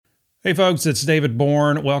Hey folks, it's David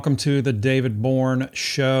Bourne. Welcome to the David Bourne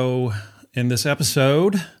Show. In this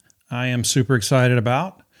episode, I am super excited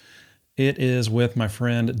about. It is with my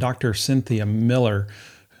friend Dr. Cynthia Miller.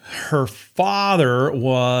 Her father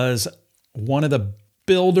was one of the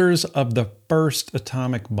builders of the first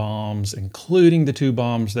atomic bombs, including the two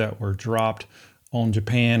bombs that were dropped on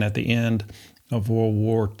Japan at the end of World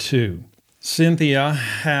War II. Cynthia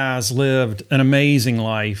has lived an amazing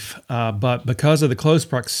life, but because of the close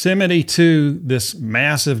proximity to this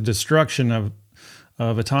massive destruction of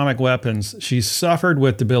atomic weapons, she's suffered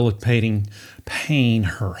with debilitating pain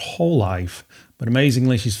her whole life. But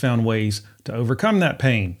amazingly, she's found ways to overcome that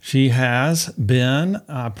pain. She has been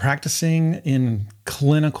practicing in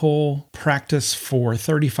clinical practice for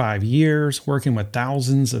 35 years, working with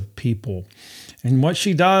thousands of people. And what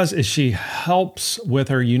she does is she helps with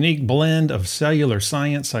her unique blend of cellular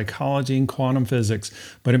science, psychology, and quantum physics,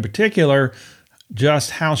 but in particular, just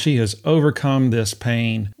how she has overcome this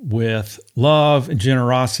pain with love,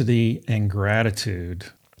 generosity, and gratitude.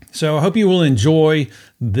 So I hope you will enjoy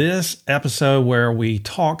this episode where we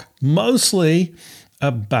talk mostly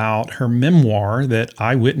about her memoir that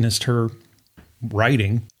I witnessed her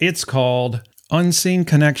writing. It's called Unseen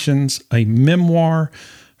Connections, a Memoir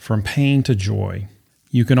from Pain to Joy.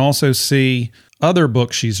 You can also see other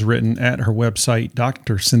books she's written at her website,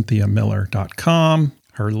 drcynthiamiller.com.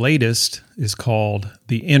 Her latest is called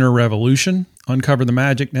The Inner Revolution, Uncover the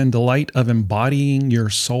Magic and Delight of Embodying Your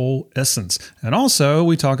Soul Essence. And also,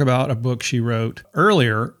 we talk about a book she wrote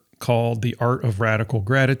earlier called The Art of Radical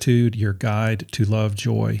Gratitude, Your Guide to Love,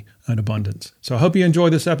 Joy, and Abundance. So I hope you enjoy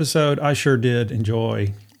this episode. I sure did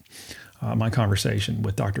enjoy my conversation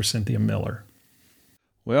with Dr. Cynthia Miller.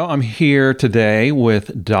 Well, I'm here today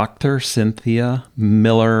with Dr. Cynthia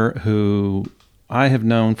Miller, who I have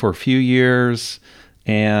known for a few years,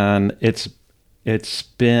 and it's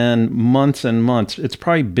been months and months. It's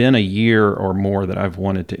probably been a year or more that I've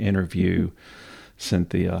wanted to interview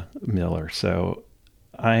Cynthia Miller. So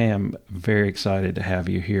I am very excited to have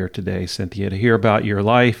you here today, Cynthia, to hear about your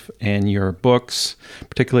life and your books,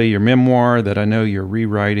 particularly your memoir that I know you're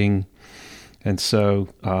rewriting. And so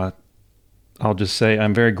I'll just say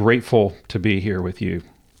I'm very grateful to be here with you.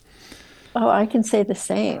 Oh, I can say the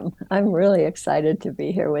same. I'm really excited to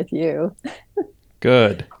be here with you.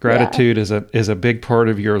 Good. Yeah, Gratitude is a big part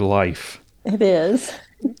of your life. it is.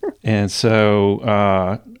 And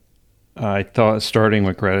so I thought starting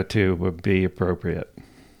with gratitude would be appropriate.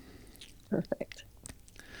 Perfect.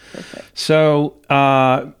 Perfect. So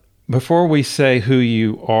before we say who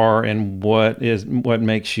you are and what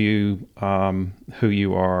makes you who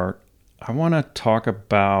you are, I want to talk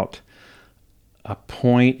about a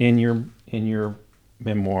point in your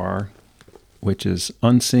memoir, which is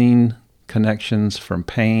Unseen Connections from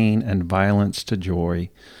Pain and Violence to Joy.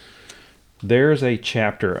 There's a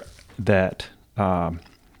chapter that,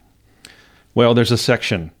 there's a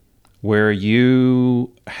section where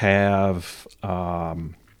you have,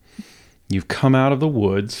 you've come out of the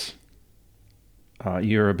woods.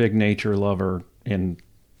 You're a big nature lover in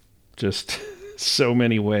just so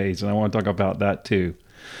many ways, and I want to talk about that too.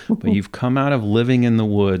 But you've come out of living in the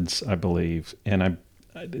woods, I believe, and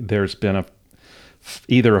there's been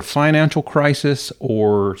either a financial crisis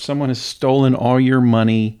or someone has stolen all your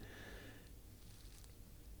money,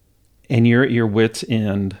 and you're at your wit's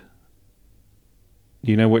end.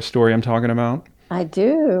 Do you know what story I'm talking about? I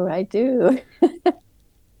do. I do.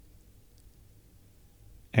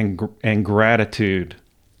 And gratitude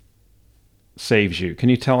saves you. Can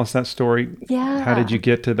you tell us that story? How did Yeah. you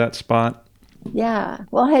get to that spot? Yeah.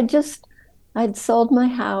 Well, I'd sold my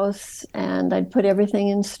house and I'd put everything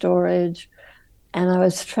in storage and I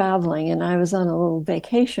was traveling and I was on a little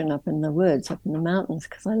vacation up in the woods, up in the mountains,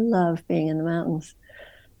 because I love being in the mountains.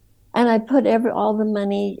 And I put all the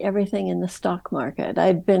money, everything in the stock market.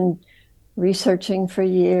 I'd been researching for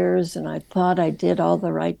years and I thought I did all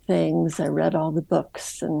the right things. I read all the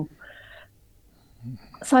books. And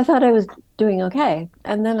so I thought I was doing okay.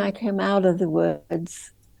 And then I came out of the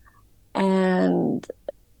woods and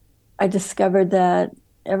I discovered that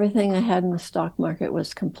everything I had in the stock market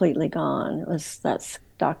was completely gone. It was that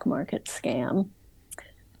stock market scam.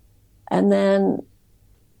 And then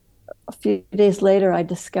a few days later, I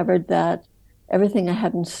discovered that everything I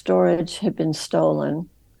had in storage had been stolen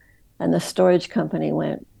and the storage company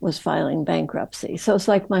was filing bankruptcy. So it's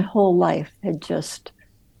like my whole life had just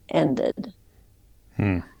ended.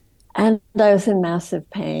 Hmm. And I was in massive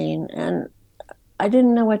pain and I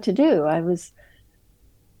didn't know what to do. I was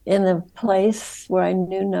in a place where I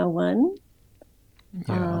knew no one.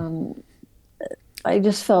 Yeah. Um, I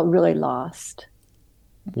just felt really lost.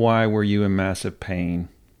 Why were you in massive pain?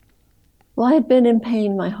 Well, I had been in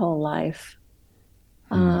pain my whole life.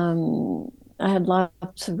 Hmm. Um, I had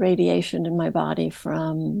lots of radiation in my body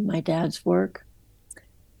from my dad's work.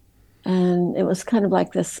 And it was kind of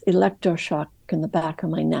like this electroshock in the back of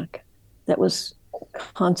my neck that was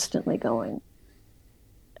constantly going.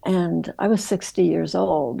 And I was 60 years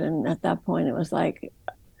old. And at that point, it was like,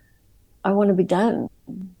 I want to be done.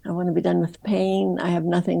 I want to be done with pain. I have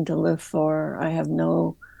nothing to live for. I have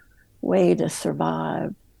no way to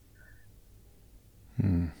survive.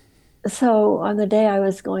 Hmm. So on the day I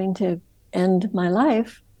was going to end my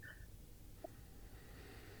life,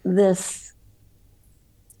 this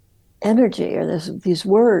energy or these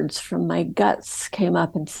words from my guts came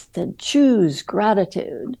up and said, choose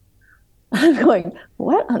gratitude. I'm going,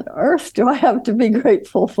 what on earth do I have to be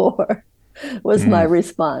grateful for? Was my Hmm.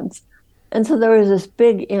 response. And so there was this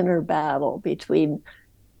big inner battle between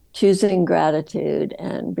choosing gratitude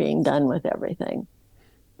and being done with everything.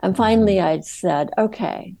 And Hmm. finally, I said,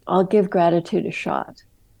 okay, I'll give gratitude a shot.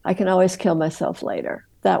 I can always kill myself later.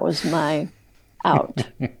 That was my out,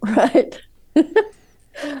 right?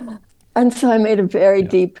 And so I made a very Yeah.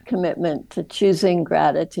 deep commitment to choosing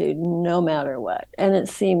gratitude no matter what. And it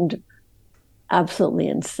seemed absolutely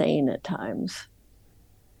insane at times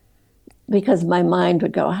because my mind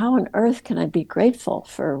would go, how on earth can I be grateful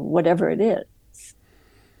for whatever it is?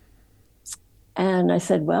 And I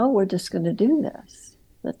said, well, we're just going to do this.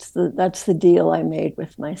 That's the deal I made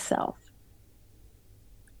with myself,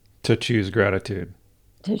 To choose gratitude.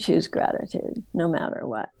 to choose gratitude no matter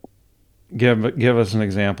what. Give us an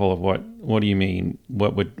example of what do you mean?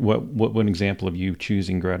 What would an example of you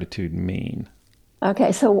choosing gratitude mean?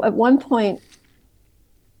 Okay, so at one point,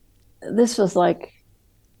 this was like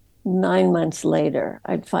 9 months later,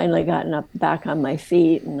 I'd finally gotten up back on my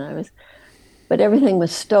feet and but everything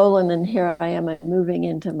was stolen. And here I am, I'm moving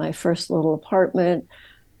into my first little apartment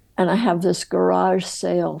and I have this garage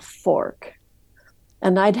sale fork.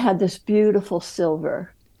 And I'd had this beautiful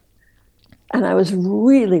silver. And I was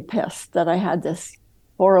really pissed that I had this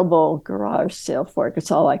horrible garage sale fork.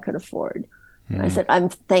 It's all I could afford. And I Hmm. said, I'm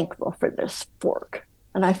thankful for this fork.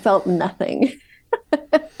 And I felt nothing.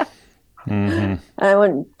 Hmm. And I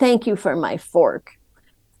went, thank you for my fork.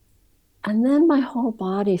 And then my whole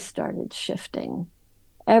body started shifting.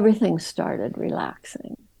 Everything started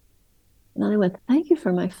relaxing. And then I went, thank you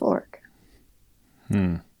for my fork.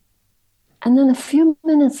 Hmm. And then a few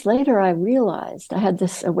minutes later, I realized I had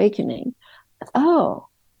this awakening. Oh,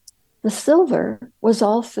 the silver was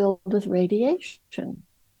all filled with radiation.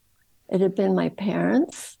 It had been my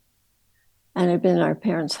parents, and it had been our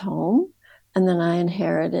parents' home. And then I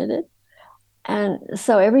inherited it. And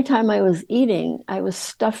so every time I was eating, I was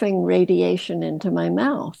stuffing radiation into my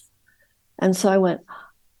mouth. And so I went,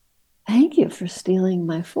 thank you for stealing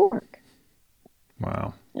my fork.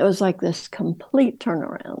 Wow. It was like this complete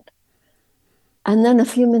turnaround. And then a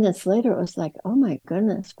few minutes later, it was like, oh my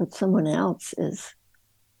goodness, but someone else is,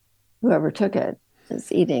 whoever took it,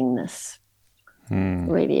 is eating this Hmm.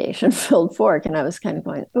 radiation filled fork. And I was kind of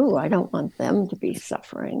going, oh, I don't want them to be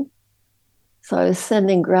suffering. So I was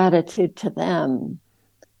sending gratitude to them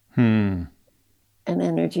Hmm. and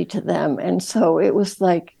energy to them. And so it was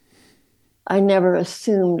like, I never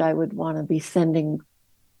assumed I would want to be sending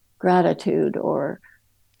gratitude or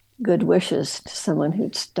good wishes to someone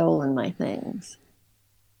who'd stolen my things.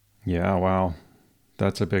 Yeah. Wow.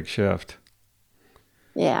 That's a big shift.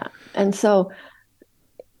 Yeah. And so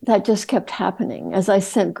that just kept happening. As I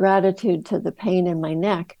sent gratitude to the pain in my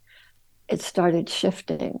neck, it started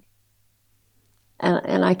shifting.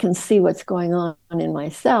 And I can see what's going on in my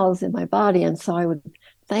cells in my body. And so I would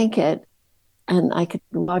thank it. And I could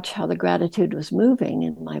watch how the gratitude was moving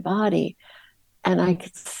in my body. And I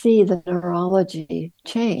could see the neurology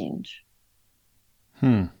change.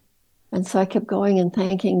 Hmm. And so I kept going and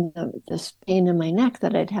thanking this pain in my neck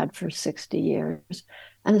that I'd had for 60 years.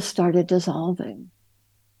 And it started dissolving.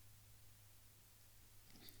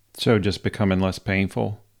 So just becoming less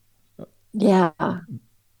painful Yeah. bit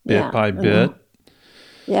Yeah. by bit.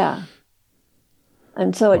 Yeah.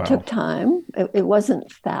 And so it Wow. took time. It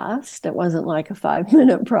wasn't fast. It wasn't like a 5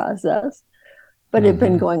 minute process, but it had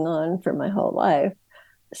been Hmm. going on for my whole life.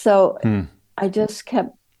 So Hmm. I just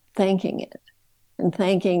kept thanking it and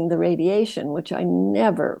thanking the radiation, which I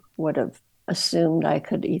never would have assumed I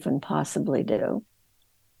could even possibly do.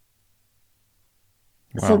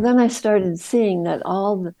 So Wow. then I started seeing that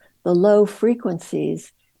all the low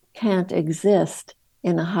frequencies can't exist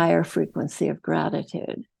in a higher frequency of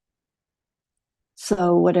gratitude.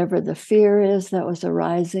 So, whatever the fear is that was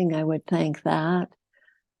arising, I would thank that,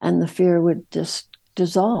 and the fear would just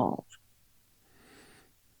dissolve.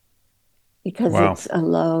 because Wow. it's a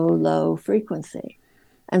low, low frequency.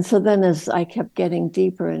 And so then as I kept getting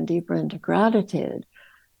deeper and deeper into gratitude,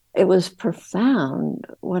 it was profound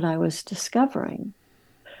what I was discovering.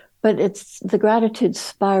 But it's the gratitude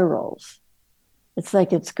spirals. It's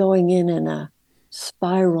like it's going in a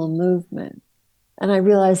spiral movement. And I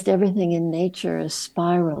realized everything in nature is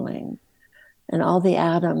spiraling and all the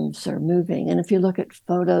atoms are moving. And if you look at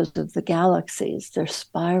photos of the galaxies, they're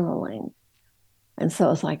spiraling. And so I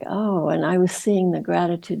was like, oh, and I was seeing the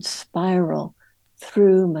gratitude spiral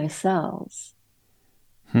through my cells.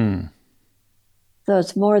 Hmm. So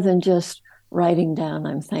it's more than just writing down,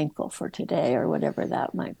 I'm thankful for today or whatever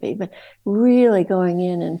that might be, but really going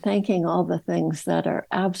in and thanking all the things that are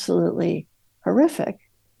absolutely horrific,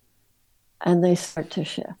 and they start to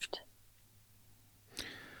shift.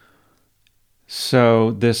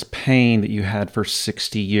 So this pain that you had for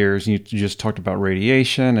 60 years, you just talked about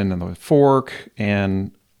radiation and then the fork,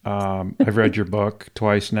 and I've read your book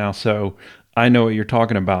twice now, so I know what you're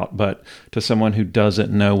talking about. But to someone who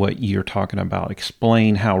doesn't know what you're talking about,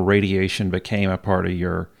 explain how radiation became a part of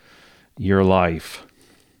your life.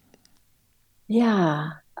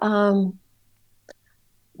 Yeah.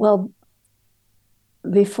 Well,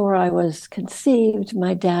 before I was conceived,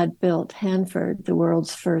 my dad built Hanford, the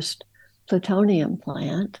world's first plutonium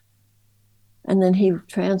plant. And then he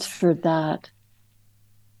transferred that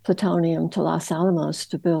plutonium to Los Alamos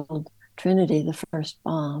to build Trinity, the first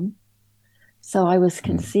bomb. So I was Hmm.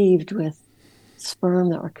 conceived with sperm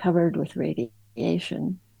that were covered with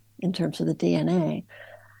radiation in terms of the DNA.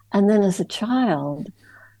 And then as a child,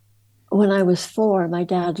 when I was 4, my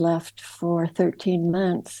dad left for 13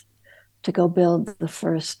 months to go build the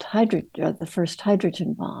first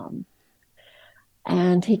hydrogen bomb.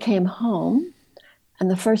 And he came home,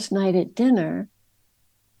 and the first night at dinner,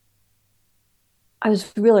 I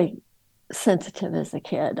was really sensitive as a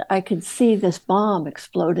kid. I could see this bomb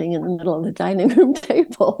exploding in the middle of the dining room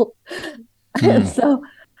table. And Hmm. so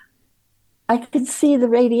I could see the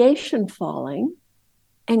radiation falling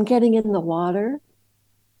and getting in the water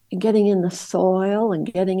and getting in the soil and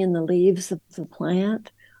getting in the leaves of the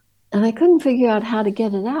plant. And I couldn't figure out how to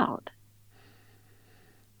get it out.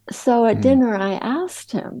 So at Hmm. dinner, I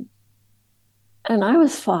asked him, and I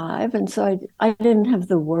was 5. And so I didn't have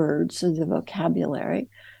the words or the vocabulary.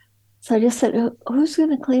 So I just said, who's going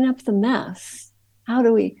to clean up the mess? How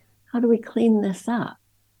do we, how do we clean this up?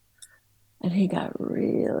 And he got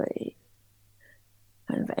really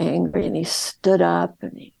kind of angry and he stood up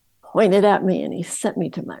and he pointed at me and he sent me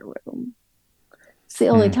to my room. It's the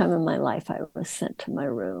only Hmm. time in my life I was sent to my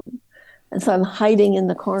room. And so I'm hiding in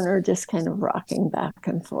the corner, just kind of rocking back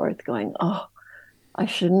and forth, going, oh, I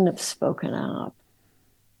shouldn't have spoken up.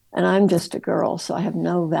 And I'm just a girl, so I have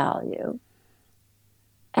no value.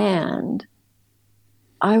 And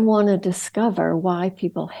I want to discover why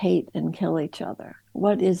people hate and kill each other.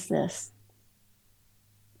 What is this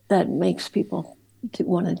that makes people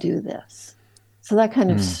want to do this? So that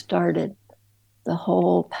kind of Hmm. started the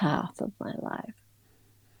whole path of my life.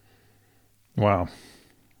 Wow.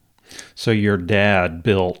 So your dad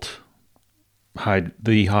built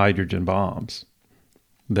the hydrogen bombs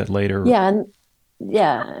that later.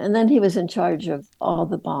 Yeah, and then he was in charge of all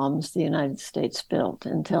the bombs the United States built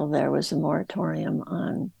until there was a moratorium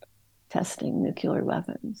on testing nuclear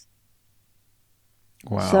weapons.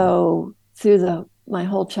 Wow. So through the my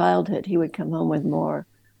whole childhood, he would come home with more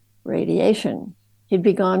radiation. He'd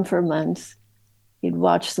be gone for months. He'd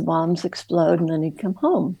watch the bombs explode, and then he'd come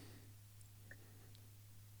home.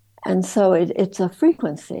 And so it's a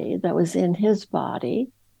frequency that was in his body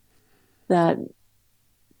that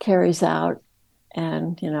carries out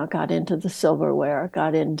and got into the silverware,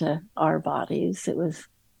 got into our bodies. It was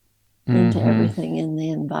into Hmm. everything in the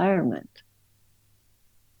environment.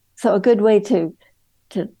 So a good way to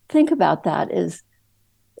think about that is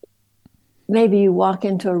maybe you walk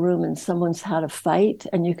into a room and someone's had a fight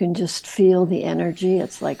and you can just feel the energy.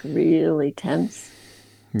 It's like really tense.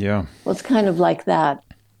 Yeah. Well, it's kind of like that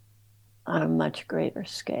on a much greater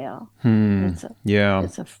scale. Hmm. It's a Yeah.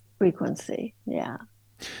 it's a frequency. Yeah.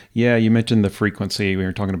 Yeah. You mentioned the frequency. We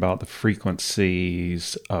were talking about the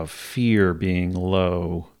frequencies of fear being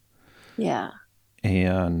low. Yeah.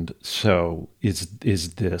 And so is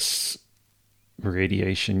this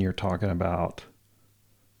radiation you're talking about?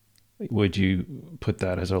 Would you put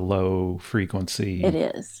that as a low It frequency?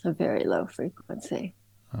 is a very low frequency.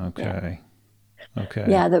 Yeah. Okay. Okay.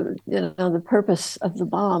 Yeah, the purpose of the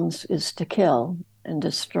bombs is to kill and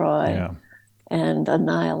destroy Yeah. and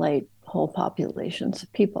annihilate whole populations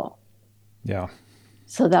of people. Yeah.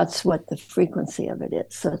 So that's what the frequency of it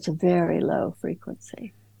is. So it's a very low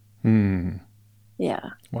frequency. Hmm.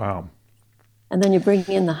 Yeah. Wow. And then you bring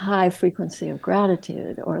in the high frequency of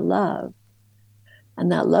gratitude or love,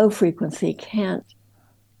 and that low frequency can't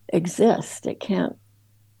exist. It can't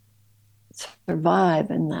survive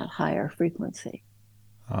in that higher frequency.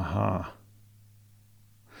 Uh-huh.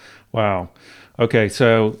 Wow. Okay,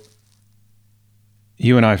 so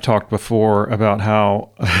you and I have talked before about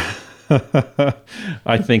how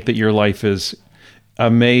I think that your life is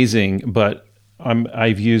amazing, but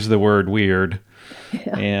I've used the word weird,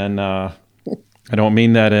 Yeah. and I don't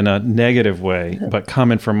mean that in a negative way, but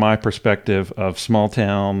coming from my perspective of small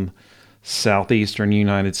town, southeastern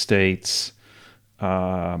United States,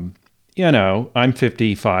 I'm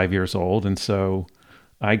 55 years old, and so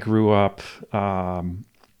I grew up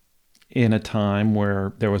in a time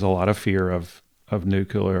where there was a lot of fear of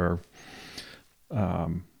nuclear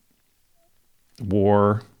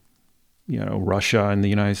war. Russia and the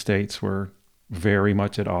United States were very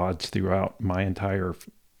much at odds throughout my entire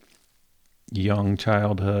young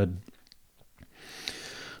childhood.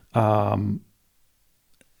 But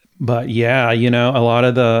yeah, a lot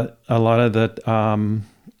of the,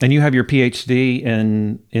 and you have your PhD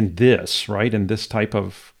in this, right? In this type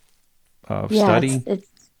of Yeah, study.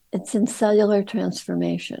 it's in cellular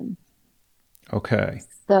transformation. Okay.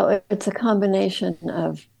 So it's a combination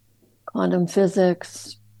of quantum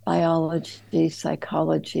physics, biology,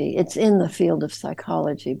 psychology. It's in the field of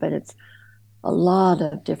psychology, but it's a lot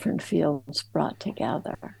of different fields brought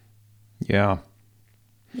together. Yeah.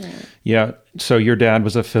 Yeah. Yeah. So your dad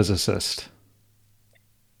was a physicist.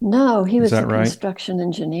 No, he Is was a that right? construction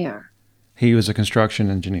engineer. He was a construction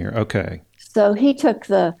engineer. Okay. So he took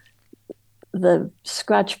the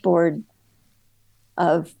scratchboard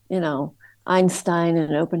of, Einstein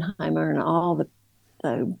and Oppenheimer and all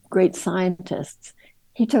the great scientists.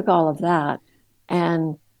 He took all of that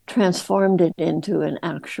and transformed it into an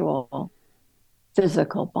actual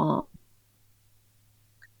physical bomb.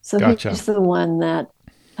 So Gotcha. he's the one that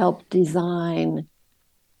helped design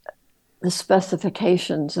the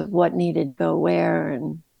specifications of what needed to go where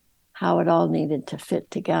and how it all needed to fit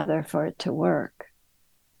together for it to work.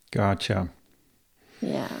 Gotcha.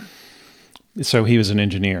 Yeah. So he was an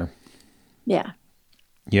engineer. Yeah.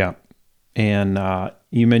 Yeah. And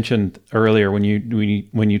you mentioned earlier when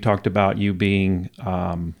you talked about you being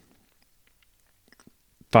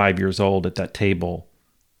 5 years old at that table,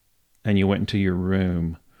 and you went into your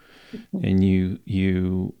room, and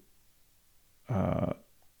you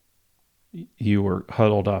were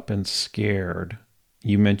huddled up and scared.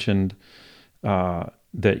 You mentioned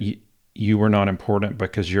that you were not important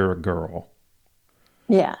because you're a girl.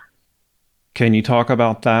 Yeah. Can you talk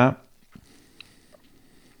about that?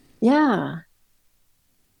 Yeah.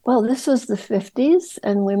 Well, this was the 50s,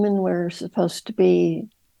 and women were supposed to be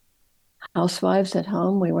housewives at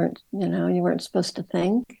home. We weren't, you weren't supposed to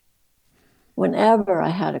think. Whenever I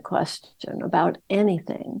had a question about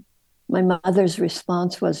anything, my mother's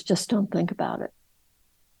response was, just don't think about it.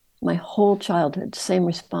 My whole childhood, same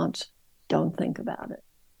response, don't think about it.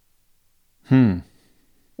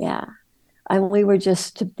 Yeah. And we were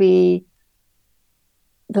just to be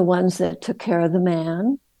the ones that took care of the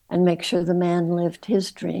man and make sure the man lived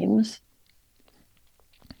his dreams.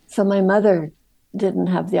 So my mother didn't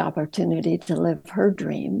have the opportunity to live her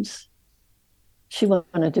dreams. She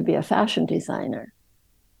wanted to be a fashion designer.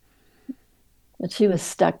 But she was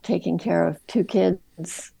stuck taking care of 2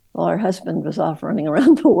 kids while her husband was off running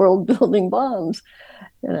around the world building bombs.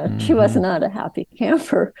 She was not a happy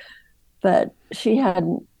camper, but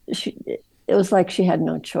it was like she had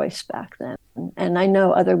no choice back then. And I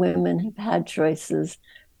know other women have had choices,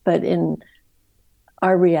 but in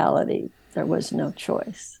our reality, there was no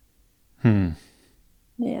choice.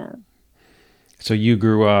 Yeah. So you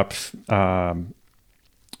grew up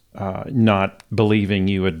not believing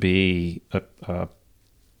you would be a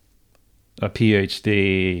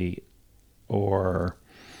PhD or...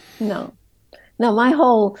 No, my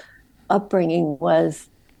whole upbringing was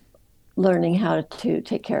learning how to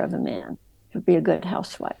take care of a man, to be a good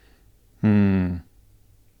housewife.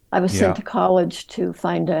 I was sent to college to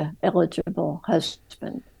find an eligible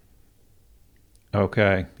husband.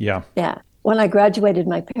 Okay. Yeah. Yeah. When I graduated,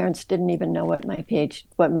 my parents didn't even know what my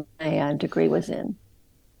degree was in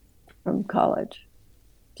from college.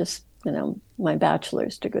 Just, my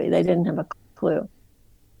bachelor's degree. They didn't have a clue.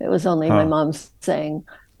 It was only my mom saying,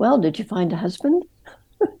 well, did you find a husband?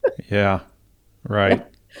 Yeah. Right.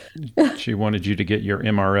 She wanted you to get your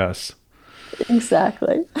MRS.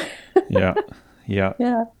 Exactly. Yeah. Yeah.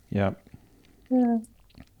 Yeah. Yeah. Yeah.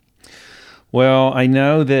 Well, I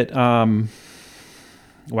know that,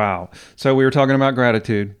 wow. So we were talking about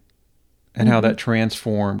gratitude and how that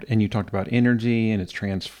transformed, and you talked about energy and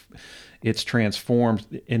it's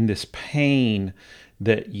transformed in this pain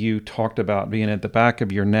that you talked about being at the back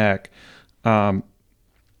of your neck. Um,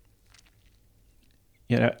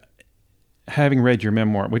 you know, having read your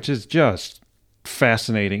memoir, which is just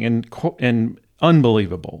fascinating and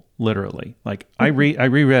unbelievable, literally. Like I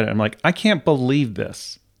reread it. I'm like, I can't believe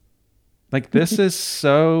this. Like this is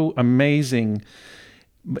so amazing.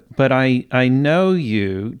 But I know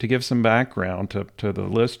you, to give some background to the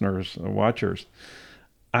listeners, the watchers.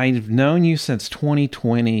 I've known you since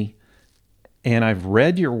 2020, and I've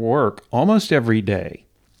read your work almost every day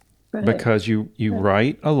Right. because you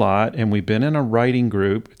write a lot, and we've been in a writing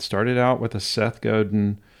group. It started out with a Seth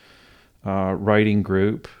Godin writing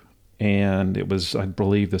group, and it was, I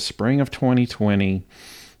believe, the spring of 2020.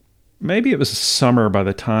 Maybe it was summer by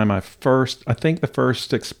the time I think the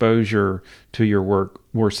first exposure to your work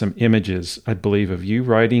were some images, I believe, of you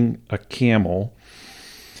riding a camel.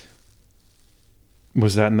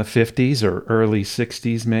 Was that in the 50s or early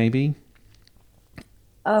 60s, maybe?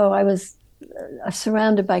 Oh, I was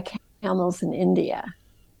surrounded by camels in India.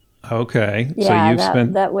 Okay. So Yeah, you've that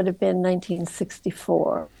spent, that would have been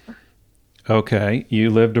 1964. okay. You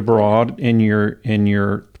lived Yeah, abroad in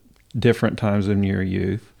your different times in your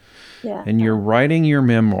youth, yeah. and you're writing your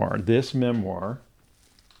memoir, this memoir,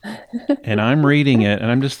 and I'm reading it and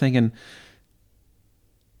I'm just thinking,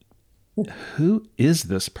 who is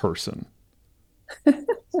this person?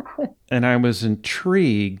 And I was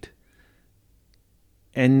intrigued.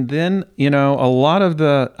 And then, a lot of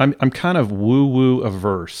I'm kind of woo woo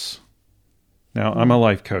averse. Now, I'm a Mm.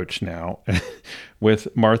 life coach now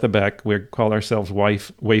with Martha Beck. We call ourselves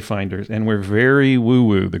Wayfinders, and we're very woo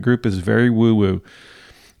woo. The group is very woo woo.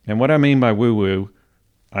 And what I mean by woo woo,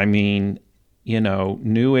 I mean,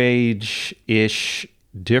 new age ish,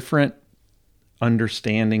 different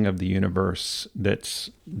understanding of the universe that's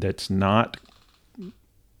not.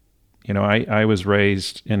 I was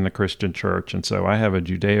raised in the Christian church, and so I have a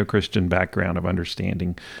Judeo-Christian background of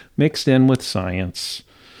understanding mixed in with science.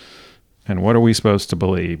 And what are we supposed to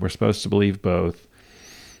believe? We're supposed to believe both.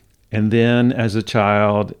 And then as a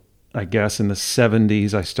child, I guess in the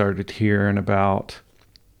 70s, I started hearing about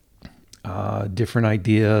different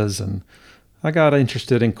ideas, and I got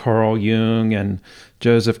interested in Carl Jung and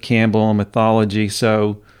Joseph Campbell and mythology.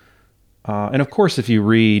 So, and of course, if you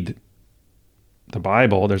read the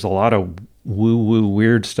Bible, there's a lot of woo-woo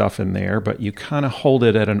weird stuff in there, but you kind of hold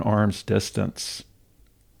it at an arm's distance.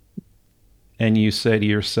 And you say to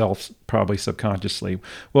yourself, probably subconsciously,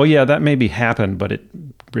 well, yeah, that maybe happened, but it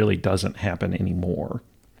really doesn't happen anymore.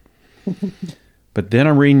 But then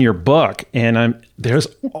I'm reading your book, and there's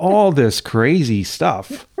all this crazy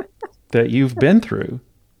stuff that you've been through.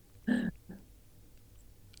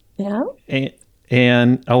 Yeah.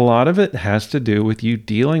 And a lot of it has to do with you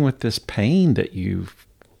dealing with this pain that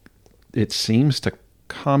it seems to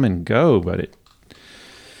come and go,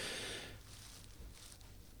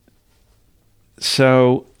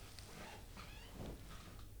 so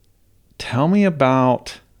tell me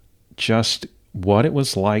about just what it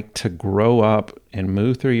was like to grow up and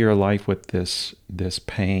move through your life with this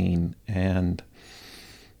pain, and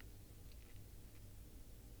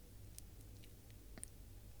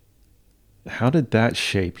how did that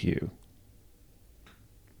shape you?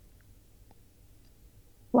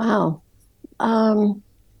 Wow. Um,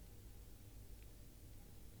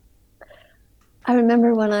 I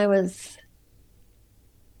remember when I was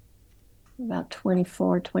about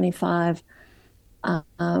 24, 25,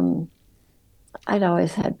 um, I'd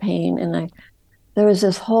always had pain, and there was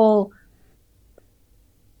all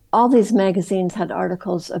these magazines had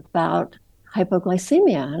articles about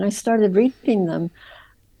hypoglycemia, and I started reading them,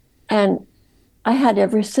 and I had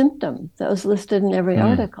every symptom that was listed in every Hmm.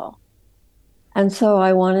 article. And so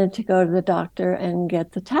I wanted to go to the doctor and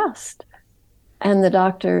get the test. And the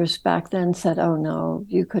doctors back then said, "Oh, no,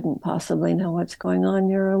 you couldn't possibly know what's going on.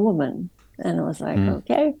 You're a woman." And I was like, Hmm.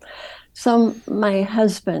 okay. So my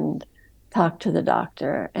husband talked to the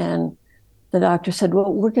doctor, and the doctor said,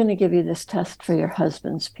 "Well, we're going to give you this test for your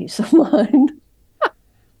husband's peace of mind."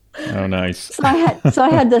 Oh, nice. So I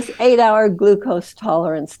had this 8-hour glucose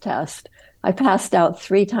tolerance test. I passed out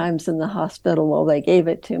 3 times in the hospital while they gave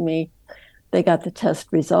it to me. They got the test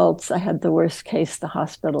results. I had the worst case the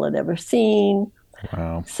hospital had ever seen.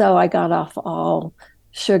 Wow. So I got off all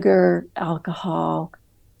sugar, alcohol,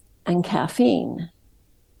 and caffeine.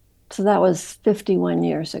 So that was 51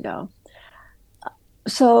 years ago.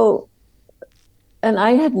 So, and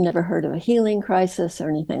I had never heard of a healing crisis or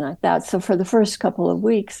anything like that. So for the first couple of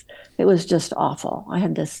weeks, it was just awful.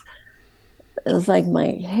 It was like my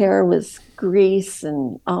hair was grease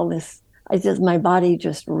and all this. My body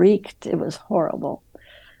just reeked. It was horrible.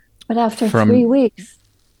 But after From 3 weeks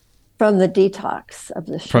from the detox of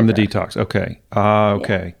the from the sugar, detox. Okay. yeah,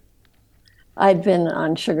 Okay. I'd been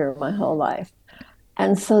on sugar my whole life.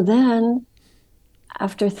 And so then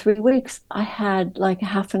after 3 weeks, I had like a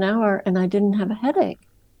half an hour and I didn't have a headache.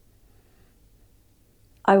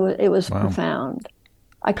 It was Wow. profound.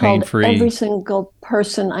 I Pain called every free. single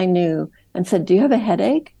person I knew and said, "Do you have a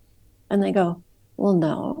headache?" And they go, "Well,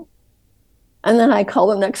 no." And then I call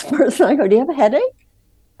the next person. I go, "Do you have a headache?"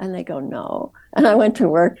 And they go, "No." And I went to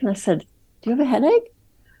work and I said, "Do you have a headache?"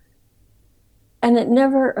 And it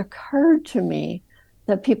never occurred to me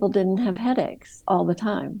that people didn't have headaches all the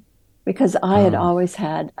time because I had Oh, always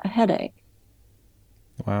had a headache.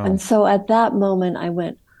 wow. And so at that moment, I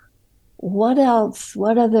went, what else,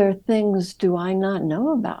 what other things do I not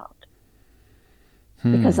know about?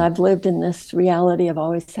 Because Hmm. I've lived in this reality of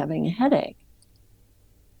always having a headache.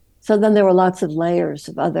 So then there were lots of layers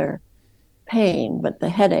of other pain, but the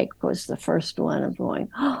headache was the first one of going,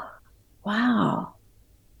 oh, wow,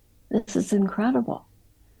 this is incredible.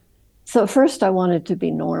 So at first I wanted to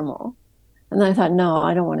be normal. And I thought, no,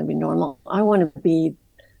 I don't want to be normal. I want to be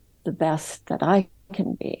the best that I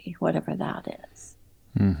can be, whatever that is.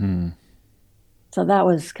 Mm-hmm. So that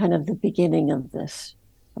was kind of the beginning of this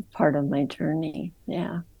part of my journey.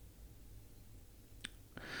 Yeah.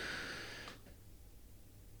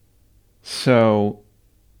 So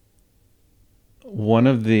one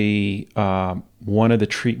of the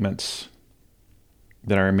treatments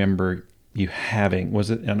that I remember you having was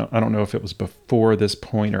it? I don't know if it was before this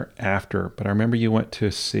point or after, but I remember you went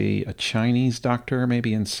to see a Chinese doctor,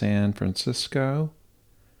 maybe in San Francisco,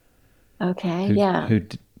 Okay. who Yeah. who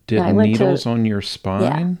Yeah. did I went to, needles on your yeah.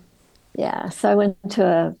 spine. Yeah. So I went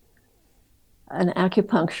to an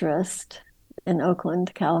acupuncturist in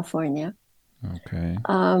Oakland, California. Okay,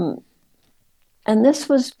 Um, and this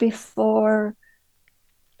was before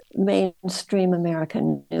mainstream America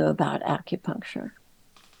knew about acupuncture.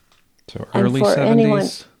 so And early for anyone,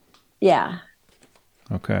 '70s. yeah,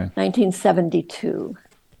 Okay, 1972.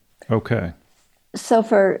 okay, So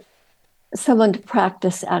for someone to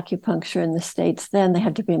practice acupuncture in the States, then they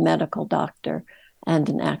had to be a medical doctor and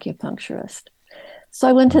an acupuncturist. So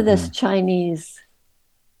I went to mm-hmm. this Chinese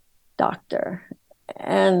doctor,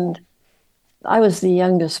 and I was the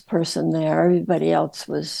youngest person there. Everybody else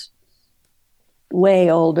was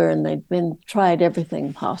way older and they'd been tried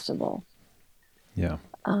everything possible. Yeah,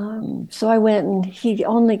 So I went and he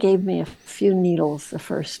only gave me a few needles the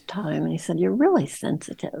first time. And he said, "You're really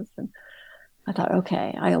sensitive." And I thought,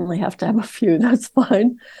 okay, I only have to have a few. That's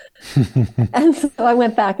fine. And so I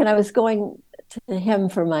went back and I was going to him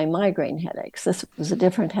for my migraine headaches. This was a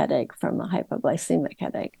different headache from a hypoglycemic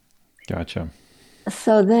headache. gotcha.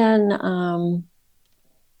 So then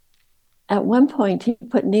at one point, he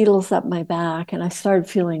put needles up my back and I started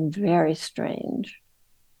feeling very strange.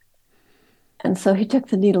 And so he took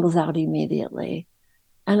the needles out immediately.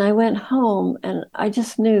 And I went home and I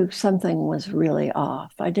just knew something was really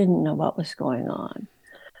off. I didn't know what was going on.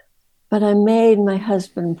 But I made my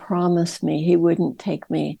husband promise me he wouldn't take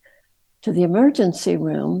me to the emergency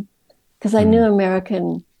room because I knew Mm.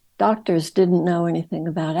 American doctors didn't know anything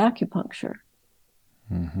about acupuncture.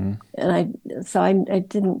 Mm-hmm. And I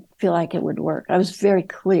didn't feel like it would work. I was very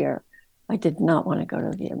clear. I did not want to go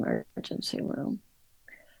to the emergency room.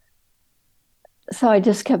 So I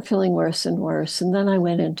just kept feeling worse and worse. And then I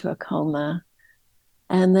went into a coma.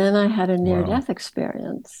 And then I had a near Wow. death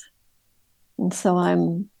experience. And so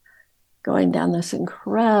I'm going down this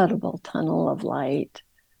incredible tunnel of light.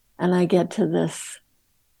 And I get to this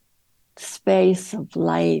space of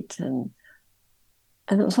light. And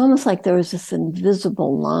it was almost like there was this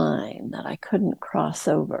invisible line that I couldn't cross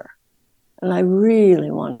over. And I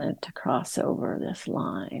really wanted to cross over this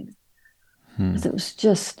line Hmm. because it was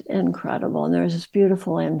just incredible. And there was this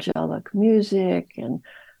beautiful angelic music, and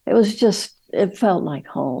it was just, it felt like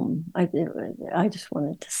home. I just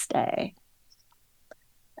wanted to stay.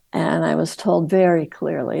 And I was told very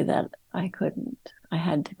clearly that I couldn't, I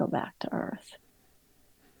had to go back to Earth.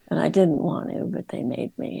 And I didn't want to, but they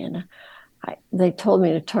made me. And they told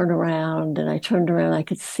me to turn around, and I turned around. I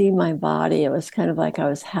could see my body. It was kind of like I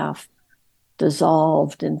was half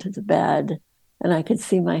dissolved into the bed, and I could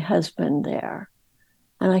see my husband there.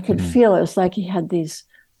 And I could Hmm. feel it was like he had these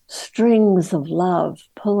strings of love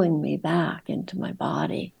pulling me back into my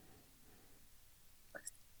body.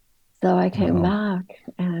 So I came Wow. back,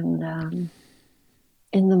 and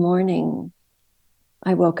in the morning,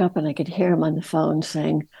 I woke up and I could hear him on the phone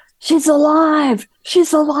saying, "She's alive!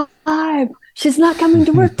 She's alive! She's not coming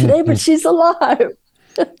to work today, but she's alive."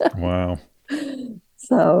 Wow.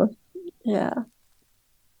 So, yeah.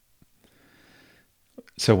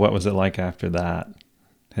 So what was it like after that?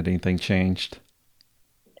 Had anything changed?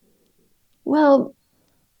 Well,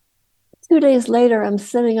 2 days later, I'm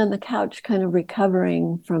sitting on the couch, kind of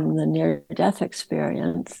recovering from the near death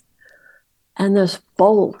experience. And this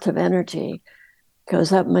bolt of energy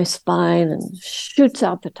goes up my spine and shoots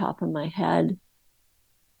out the top of my head.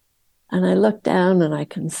 And I look down and I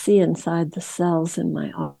can see inside the cells in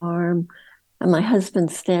my arm. And my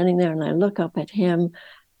husband's standing there, and I look up at him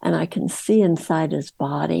and I can see inside his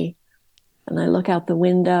body. And I look out the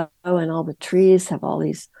window, and all the trees have all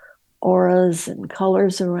these auras and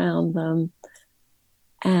colors around them.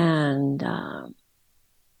 And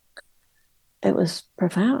it was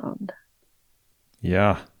profound.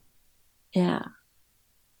 Yeah. Yeah.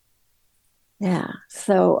 Yeah.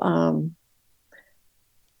 So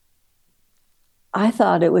I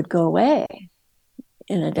thought it would go away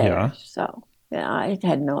in a day or Yeah. so. Yeah, I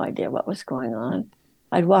had no idea what was going on.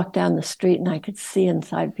 I'd walk down the street and I could see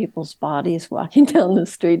inside people's bodies walking down the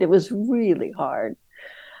street. It was really hard.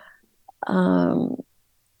 Um,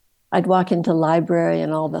 I'd walk into library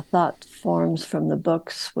and all the thought forms from the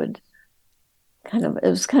books would it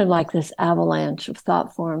was kind of like this avalanche of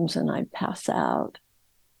thought forms, and I'd pass out.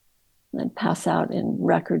 And I'd pass out in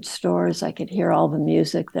record stores. I could hear all the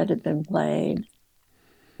music that had been played.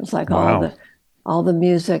 It was like Wow. all the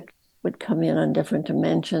music would come in on different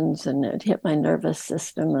dimensions, and it hit my nervous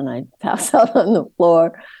system, and I'd pass out on the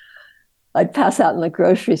floor. I'd pass out in the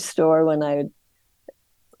grocery store when I would,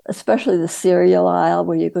 especially the cereal aisle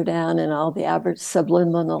where you go down and all the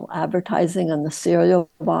subliminal advertising on the cereal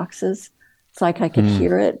boxes. It's like I could Hmm.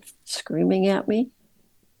 hear it screaming at me.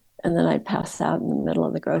 And then I'd pass out in the middle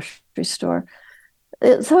of the grocery store.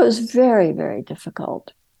 So it was very, very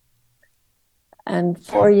difficult. And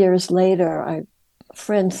 4 years later, a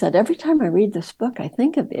friend said, every time I read this book, I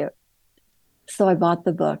think of you. So I bought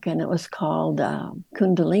the book, and it was called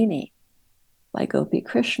Kundalini by Gopi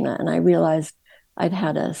Krishna. And I realized I'd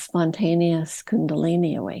had a spontaneous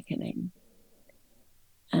Kundalini awakening.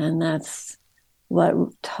 And that's what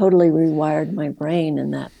totally rewired my brain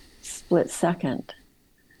in that split second.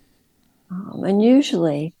 And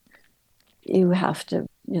usually you have to,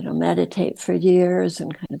 meditate for years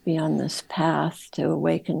and kind of be on this path to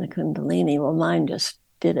awaken the Kundalini. Well, mine just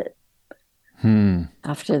did it Hmm.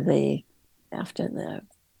 after the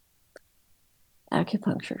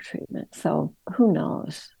acupuncture treatment. So who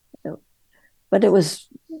knows? But it was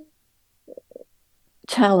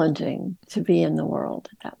challenging to be in the world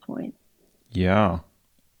at that point. Yeah.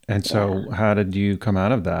 And Yeah. so how did you come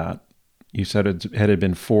out of that? You said it had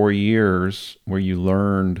been 4 years where you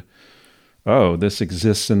learned, oh, this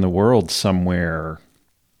exists in the world somewhere.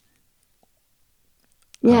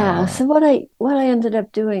 Yeah. Uh, So what I ended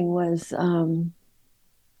up doing was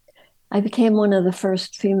I became one of the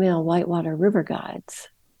first female whitewater river guides.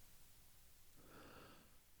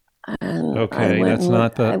 And I okay, went that's and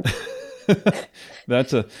looked. not the.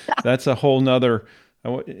 that's a that's a whole nother.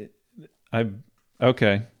 I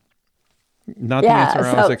okay, not the Yeah. answer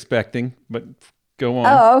I was So, expecting, but go on.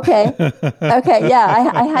 oh, okay. Okay.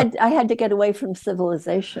 Yeah. I had to get away from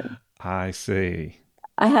civilization. I see.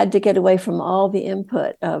 I had to get away from all the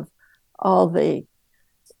input of all the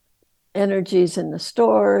energies in the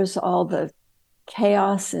stores, all the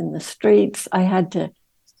chaos in the streets. I had to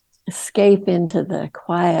escape into the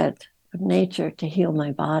quiet of nature to heal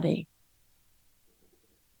my body.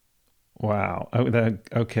 Wow.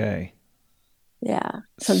 Okay. Yeah.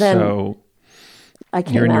 So then So I you're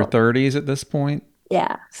came in your out. 30s at this point?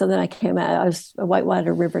 Yeah. So then I came out. I was a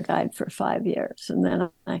whitewater river guide for 5 years. And then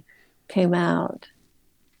I came out.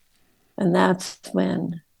 And that's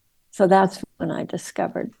when I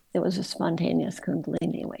discovered it was a spontaneous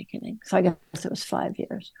Kundalini awakening. So I guess it was 5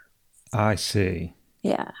 years. I see.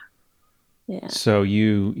 Yeah. Yeah. So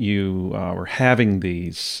you were having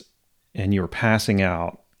these, and you were passing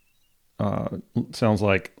out. Sounds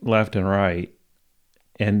like left and right,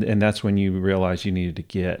 and that's when you realized you needed to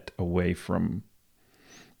get away from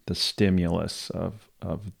the stimulus of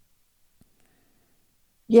the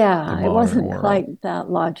Yeah. It modern wasn't world. quite that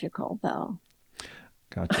logical, though.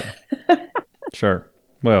 Gotcha. Sure.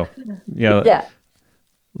 Well, yeah, Yeah.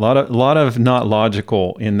 a lot of not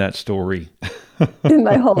logical in that story. In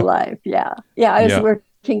my whole life. Yeah. Yeah. I was Yeah.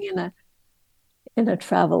 working in a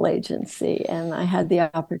travel agency, and I had the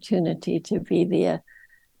opportunity to be the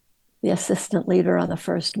assistant leader on the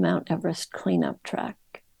first Mount Everest cleanup trek.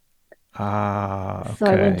 Ah, So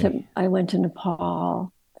okay. I went to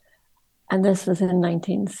Nepal, and this was in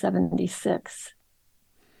 1976.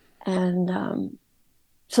 And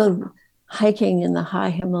so hiking in the high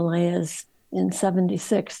Himalayas in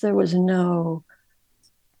 76, there was no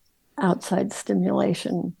outside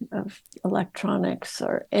stimulation of electronics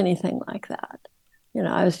or anything like that.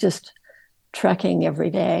 I was just trekking every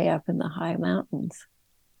day up in the high mountains.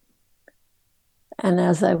 And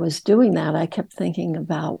as I was doing that, I kept thinking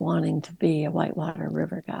about wanting to be a whitewater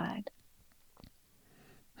river guide.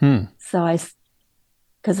 So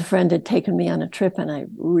because a friend had taken me on a trip and I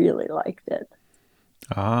really liked it.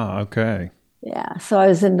 Ah, okay. Yeah. So I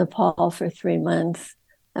was in Nepal for 3 months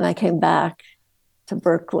and I came back to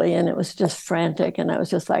Berkeley and it was just frantic. And I was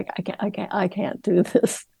just like, I can't do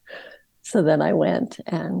this. So then I went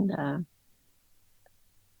and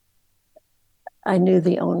I knew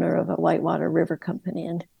the owner of a whitewater river company.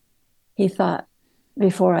 And he thought,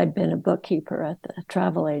 before I'd been a bookkeeper at the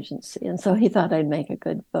travel agency. And so he thought I'd make a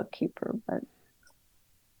good bookkeeper, but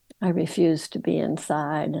I refused to be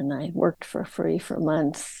inside. And I worked for free for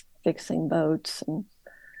months fixing boats and,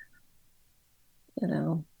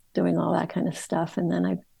 doing all that kind of stuff. And then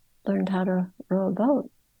I learned how to row a boat.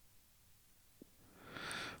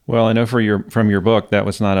 Well, I know from your book that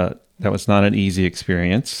was not an easy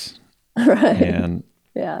experience. Right. And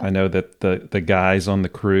Yeah. I know that the guys on the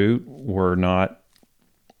crew were not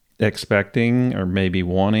expecting or maybe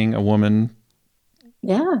wanting a woman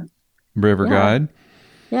Yeah. river guide.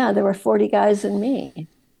 Yeah, there were 40 guys and me.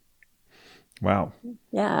 Wow.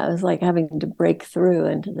 Yeah, it was like having to break through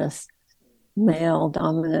into this male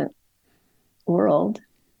dominant world.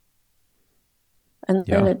 And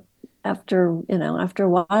then after a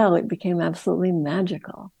while, it became absolutely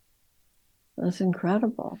magical. It was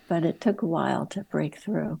incredible, but it took a while to break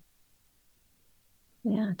through.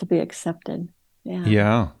 Yeah, to be accepted. Yeah.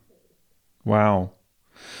 Yeah. Wow.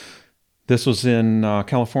 This was in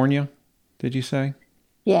California, did you say?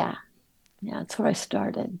 Yeah. Yeah, that's where I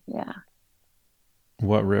started. Yeah.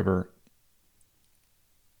 What river?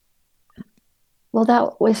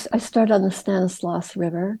 Well, I started on the Stanislaus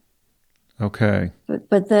River. Okay.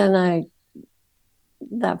 But then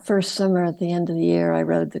that first summer at the end of the year, I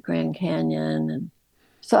rode the Grand Canyon. And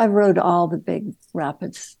so I rode all the big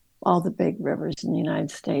rapids, all the big rivers in the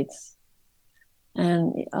United States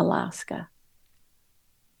and Alaska.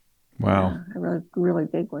 Wow. Yeah, I rode really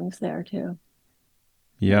big ones there too.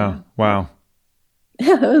 Yeah. Wow.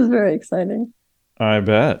 Yeah, it was very exciting. I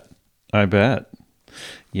bet.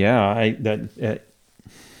 Yeah.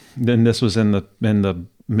 Then this was in the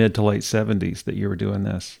mid to late 70s that you were doing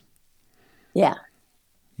this. Yeah.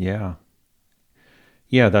 Yeah.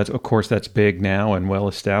 Yeah, of course that's big now and well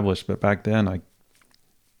established, but back then I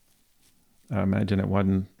imagine it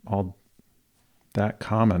wasn't all that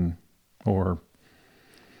common or.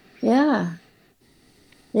 Yeah.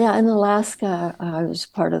 Yeah, in Alaska, I was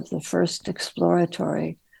part of the first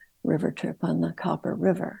exploratory river trip on the Copper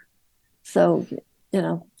River. So,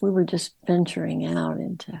 we were just venturing out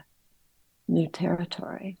into new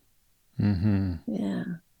territory. Mm-hmm. Yeah.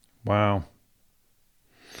 Wow.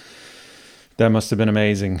 That must have been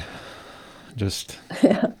amazing. Just,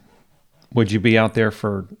 Yeah. would you be out there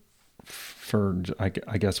for I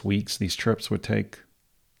guess weeks? These trips they would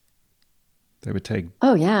take.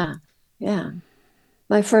 Oh, yeah. Yeah.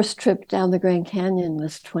 My first trip down the Grand Canyon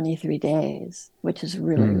was 23 days, which is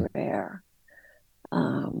really rare.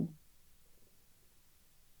 And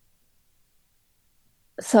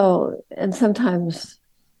sometimes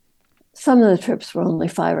some of the trips were only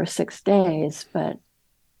 5 or 6 days, but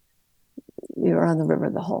we were on the river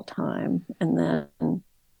the whole time. And then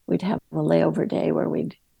we'd have a layover day where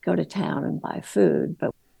we'd go to town and buy food,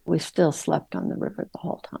 but we still slept on the river the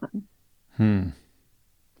whole time. Wow.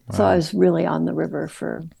 So I was really on the river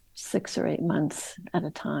for 6 or 8 months at a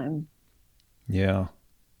time. Yeah.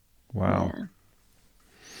 Wow. Yeah.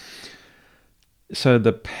 So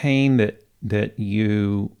the pain that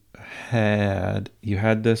you had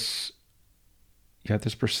this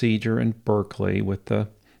procedure in Berkeley with the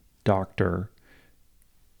doctor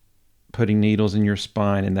putting needles in your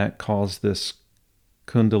spine, and that caused this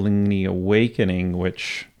Kundalini awakening,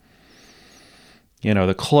 which,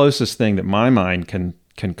 the closest thing that my mind can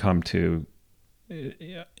come to.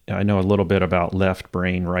 I know a little bit about left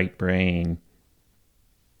brain, right brain,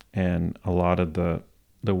 and a lot of the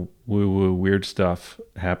woo-woo weird stuff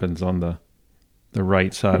happens on the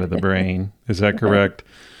right side of the brain. Is that correct?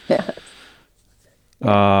 Yeah.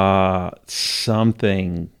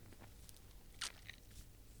 Something,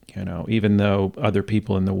 even though other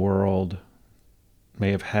people in the world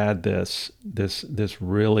may have had this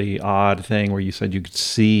really odd thing where you said you could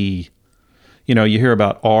see, you hear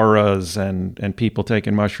about auras and people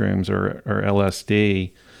taking mushrooms or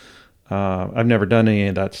LSD. I've never done any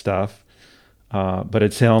of that stuff, but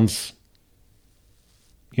it sounds,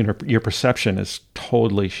 your perception is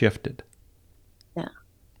totally shifted. Yeah.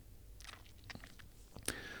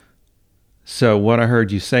 So what I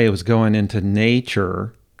heard you say was going into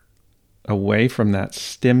nature away from that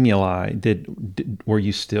stimuli. Were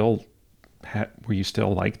you still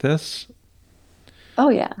like this? Oh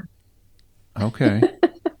yeah. Okay.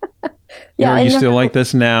 Yeah, Are I you still never. like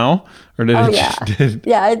this now, or did Oh it yeah. just did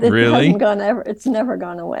Yeah, it hasn't really? gone ever. It's never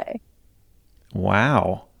gone away.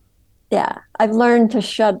 Wow. Yeah, I've learned to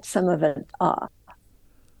shut some of it off.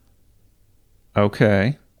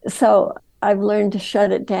 Okay. So I've learned to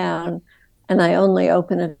shut it down, and I only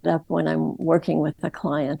open it up when I'm working with a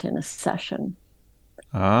client in a session.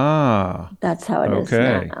 Ah. That's how it is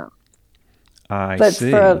Okay. now. I But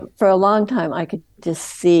see. for a long time, I could just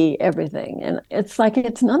see everything, and it's like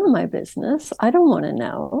it's none of my business. I don't want to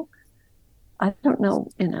know. I don't know.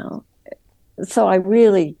 So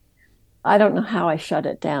I don't know how I shut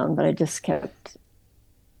it down, but I just kept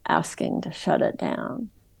asking to shut it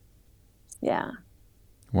down. Yeah,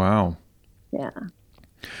 Wow. yeah.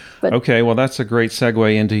 But Okay, well that's a great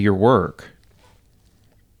segue into your work.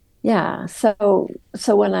 yeah, so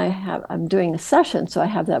when I'm doing a session, so I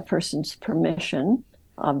have that person's permission,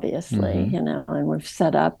 obviously, Mhm. and we've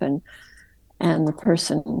set up and the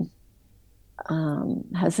person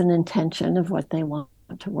has an intention of what they want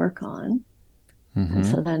to work on. And Mhm.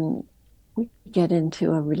 so then we get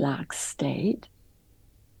into a relaxed state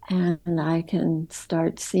and I can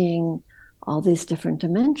start seeing all these different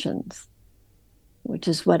dimensions, which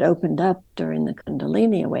is what opened up during the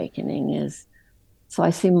Kundalini awakening is so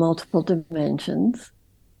I see multiple dimensions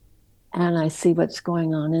and I see what's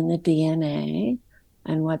going on in the DNA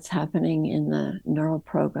and what's happening in the neural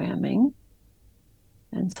programming.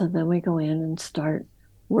 And so then we go in and start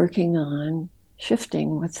working on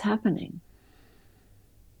shifting what's happening.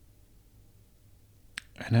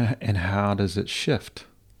 And how does it shift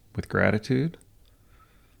with gratitude?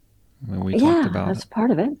 When we talked Yeah, about it. that's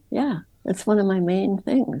part of it. Yeah, that's one of my main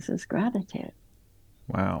things is gratitude.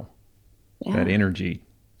 Wow. That Yeah, energy.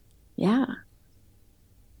 yeah,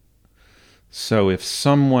 So if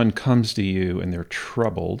someone comes to you and they're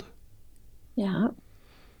troubled, yeah.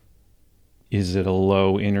 is it a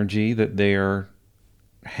low energy that they're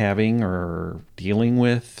having or dealing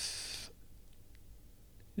with?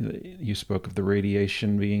 You spoke of the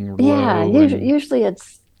radiation being Yeah, low and usually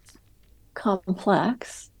it's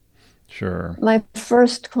complex. sure. My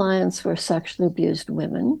first clients were sexually abused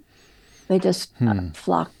women. They just Hmm.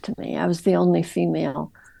 flocked to me. I was the only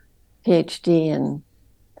female PhD in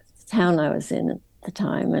the town I was in at the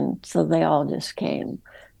time. And so they all just came.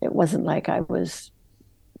 It wasn't like I was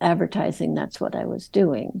advertising that's what I was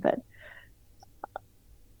doing, but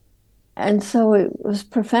and so it was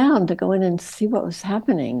profound to go in and see what was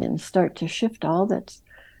happening and start to shift all that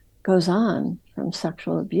goes on from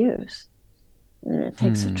sexual abuse. And it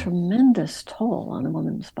takes a Hmm. tremendous toll on a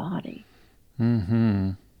woman's body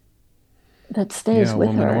Hmm. that Yeah, stays a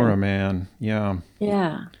with woman her. or a And man. Yeah,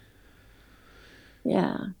 yeah,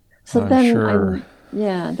 yeah. So I'm then sure.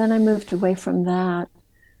 then I moved away from that.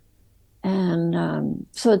 And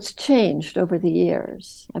so it's changed over the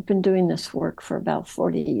years. I've been doing this work for about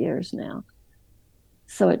 40 years now.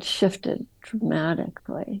 So it's shifted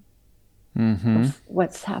dramatically Hmm. of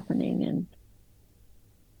what's happening.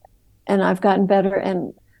 And I've gotten better.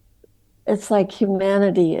 And it's like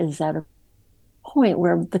humanity is at a point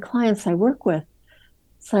where the clients I work with,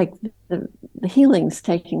 it's like the healing's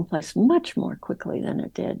taking place much more quickly than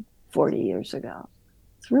it did 40 years ago.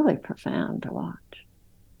 It's really profound to watch.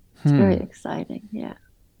 It's very Hmm. exciting. Yeah.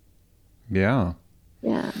 Yeah.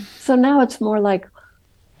 Yeah. So now it's more like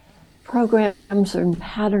programs and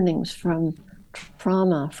patternings from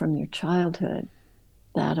trauma from your childhood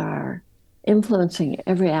that are influencing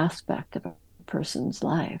every aspect of a person's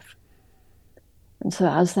life. And so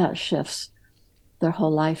as that shifts, their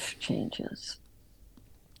whole life changes.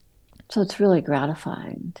 So it's really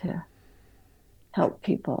gratifying to help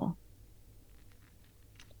people.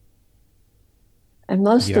 And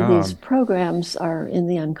most of Yeah. these programs are in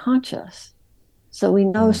the unconscious. So we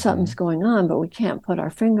know Hmm. something's going on, but we can't put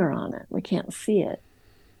our finger on it. We can't see it.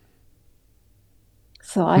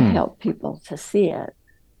 So I Hmm. help people to see it.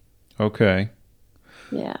 Okay.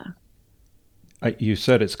 Yeah. You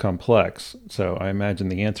said it's complex, so I imagine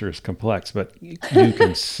the answer is complex, but you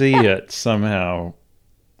can see it somehow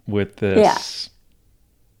with Yeah. this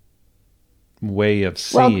way of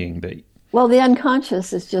Well, seeing that. well, the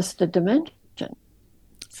unconscious is just a dimension.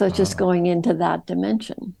 So it's just Ah, going into that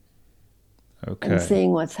dimension and okay.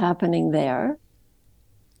 seeing what's happening there.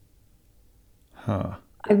 Huh.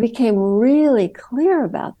 I became really clear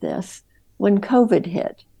about this when COVID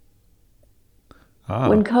hit.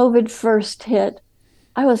 When Ah. COVID first hit,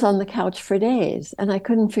 I was on the couch for days and I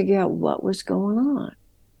couldn't figure out what was going on.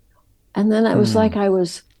 And then it was Hmm. like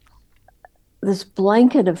this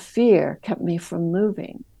blanket of fear kept me from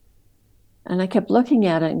moving. And I kept looking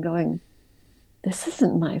at it and going, this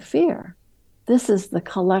isn't my fear. This is the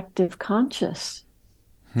collective conscious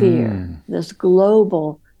fear, Hmm. this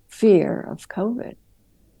global fear of COVID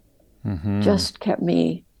Hmm. just kept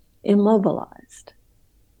me immobilized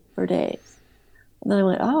for days. And then I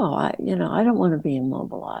went, oh, I don't want to be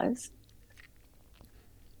immobilized.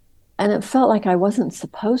 And it felt like I wasn't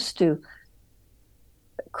supposed to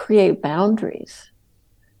create boundaries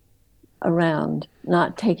around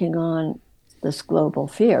not taking on this global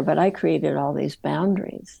fear, but I created all these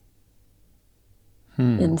boundaries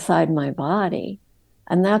Hmm. inside my body.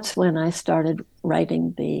 And that's when I started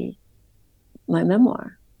writing my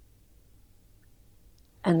memoir.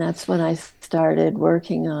 And that's when I started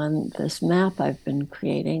working on this map I've been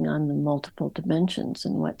creating on the multiple dimensions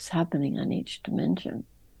and what's happening on each dimension.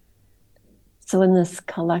 So, in this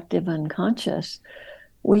collective unconscious,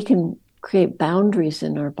 we can create boundaries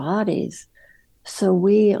in our bodies so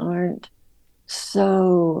we aren't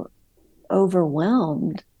so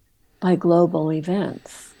overwhelmed by global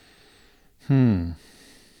events. Hmm.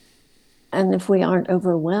 And if we aren't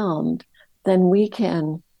overwhelmed, then we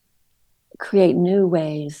can create new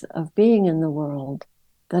ways of being in the world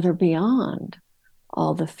that are beyond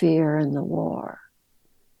all the fear and the war.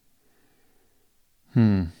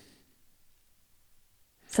 Hmm.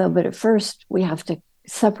 So, but at first, we have to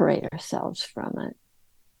separate ourselves from it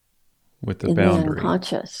With the in the boundary.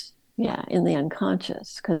 unconscious. Yeah, in the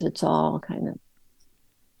unconscious, because it's all kind of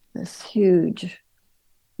this huge,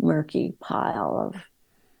 murky pile of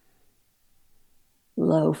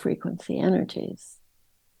low frequency energies.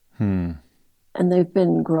 Hmm. And they've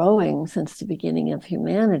been growing since the beginning of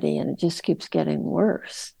humanity, and it just keeps getting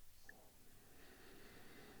worse.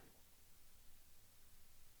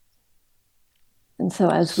 And so,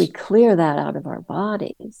 as we clear that out of our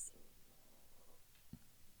bodies,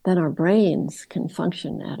 then our brains can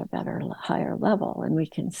function at a better, higher level, and we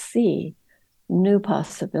can see new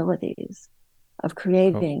possibilities of Oh,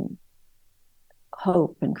 creating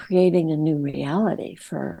hope and creating a new reality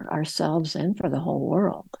for ourselves and for the whole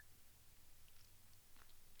world.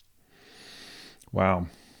 wow.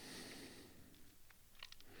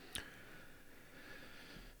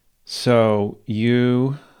 So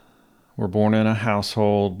you were born in a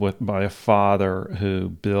household with by a father who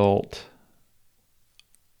built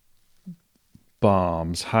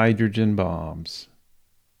bombs, hydrogen bombs.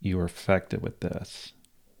 You were affected with this.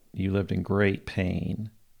 You lived in great pain,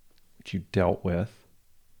 which you dealt with.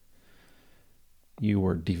 You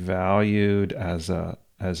were devalued as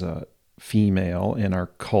a female in our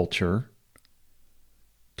culture,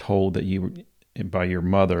 told that you were by your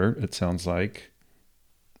mother, it sounds like,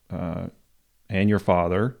 uh, and your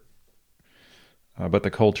father, but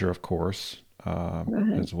the culture, of course,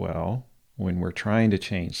 Right. as well. When we're trying to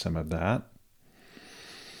change some of that,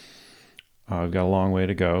 I've got a long way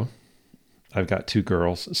to go. I've got two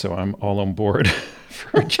girls, so I'm all on board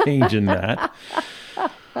for changing that,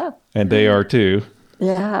 and they are too.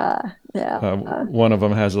 Yeah, yeah. One of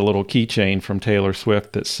them has a little keychain from Taylor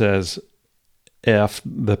Swift that says "F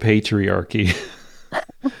the patriarchy."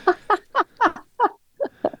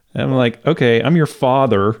 And I'm like, okay, I'm your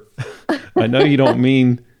father. I know you don't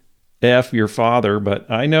mean F your father, but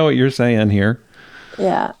I know what you're saying here,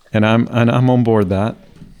 Yeah, and I'm on board that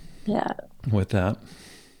yeah, with that.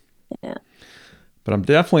 yeah. But I'm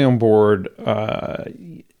definitely on board.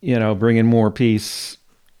 Bringing more peace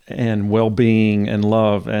and well-being and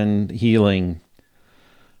love and healing.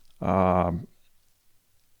 Um,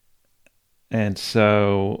 and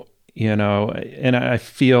so, and I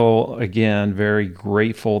feel again very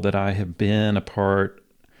grateful that I have been a part,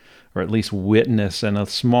 or at least witness, in a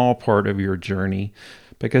small part of your journey,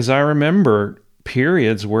 because I remember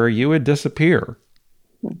periods where you would disappear.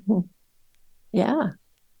 Mhm. Yeah,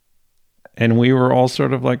 And we were all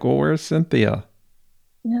sort of like, well, where's Cynthia?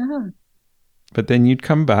 yeah. But then you'd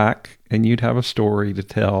come back and you'd have a story to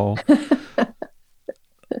tell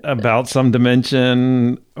about some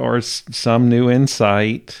dimension or some new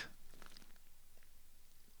insight.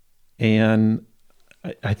 And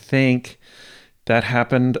I think that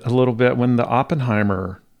happened a little bit when the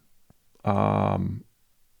Oppenheimer, um,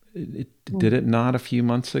 did it not a few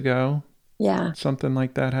months ago? Yeah, Something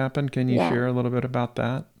like that happened. Can you yeah, share a little bit about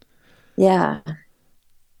that? yeah,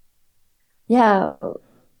 yeah,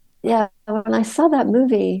 yeah. When I saw that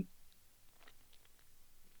movie,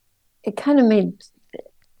 it kind of made,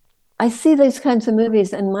 I see these kinds of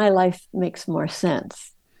movies and my life makes more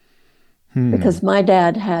sense Hmm. because my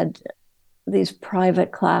dad had these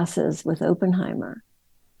private classes with Oppenheimer.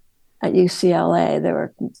 at UCLA. There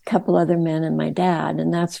were a couple other men and my dad,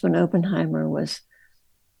 and that's when Oppenheimer was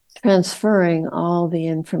transferring all the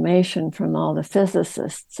information from all the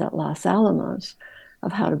physicists at Los Alamos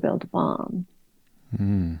of how to build a bomb.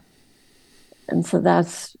 Mm. And so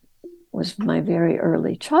that's was my very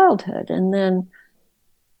early childhood. And then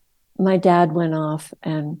my dad went off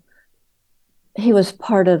and he was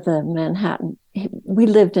part of the Manhattan. We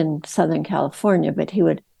lived in Southern California, but he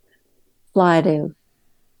would fly to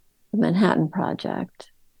the Manhattan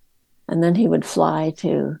Project. And then he would fly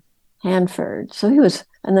to Hanford. So he was,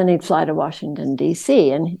 and then he'd fly to Washington,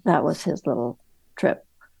 D.C., and that was his little trip.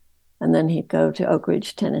 And then he'd go to Oak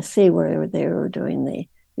Ridge, Tennessee, where they were doing the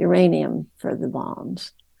uranium for the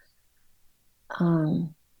bombs. I've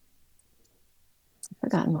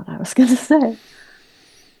forgotten what I was going to say.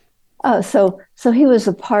 Oh, so he was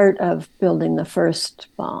a part of building the first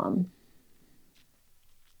bomb.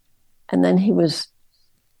 And then he was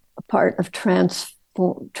a part of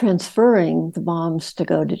transferring the bombs to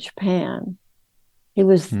go to Japan. He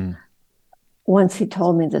was, once he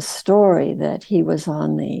told me the story that he was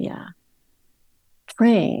on the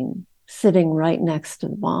train sitting right next to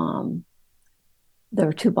the bomb. There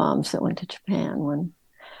were two bombs that went to Japan,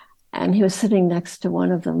 and he was sitting next to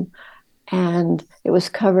one of them, and it was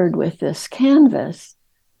covered with this canvas,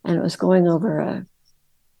 and it was going over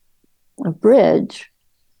a bridge,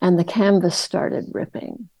 and the canvas started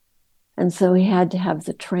ripping. And so he had to have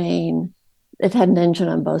the train. It had an engine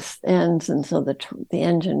on both ends, and so the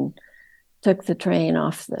engine took the train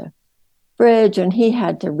off the bridge, and he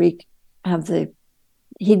had to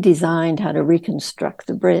he designed how to reconstruct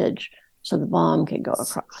the bridge so the bomb could go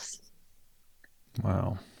across.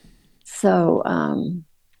 Wow. So, and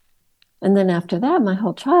then after that, my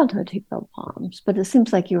whole childhood, he built bombs. But it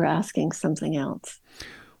seems like you were asking something else.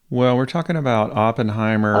 Well, we're talking about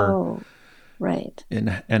Oppenheimer. Oh, right.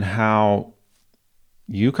 And how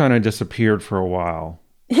you kind of disappeared for a while.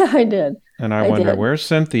 Yeah, I did. And I wonder, where's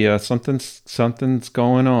Cynthia? Something's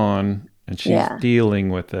going on, and she's dealing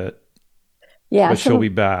with it. Yeah. But she'll be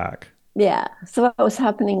back. Yeah. So what was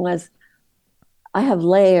happening was I have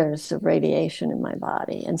layers of radiation in my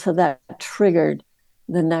body. And so that triggered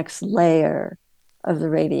the next layer of the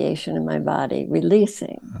radiation in my body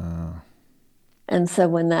releasing. And so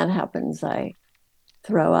when that happens, I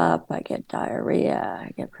throw up, I get diarrhea,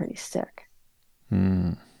 I get pretty sick.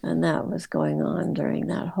 And that was going on during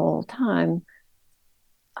that whole time.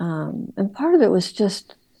 And part of it was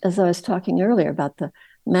just, as I was talking earlier, about the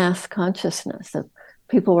mass consciousness of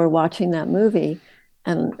people were watching that movie.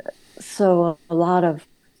 And so a lot of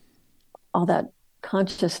all that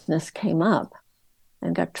consciousness came up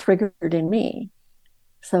and got triggered in me.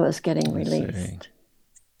 So it was getting released.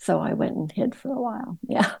 So I went and hid for a while.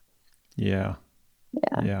 Yeah. Yeah.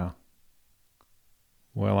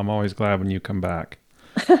 Well, I'm always glad when you come back.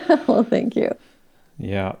 Well, thank you.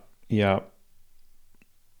 Yeah.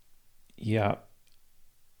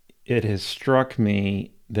 It has struck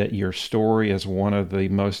me that your story is one of the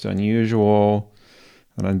most unusual,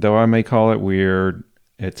 and though I may call it weird,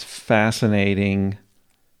 it's fascinating.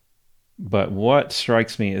 But what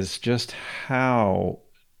strikes me is just how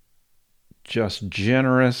just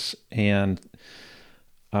generous and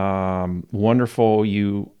wonderful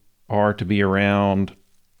you are to be around.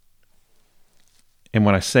 And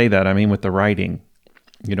when I say that, I mean with the writing.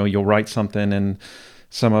 You know, you'll write something and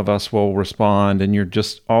some of us will respond, and you're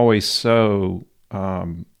just always so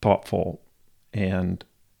thoughtful. And,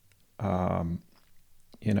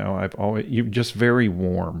 you're just very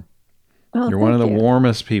warm. Oh, you're one of the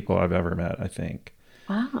warmest people I've ever met, I think.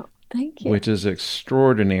 Wow, thank you. Which is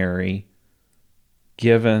extraordinary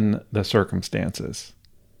given the circumstances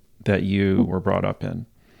that you were brought up in.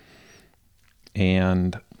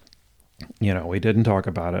 And, we didn't talk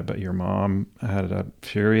about it, but your mom had a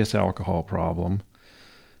serious alcohol problem.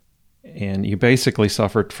 And you basically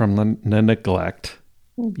suffered from the neglect.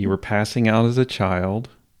 You were passing out as a child,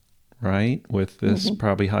 right? With this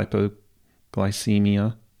probably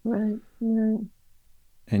hypoglycemia. Right. And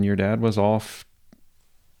your dad was off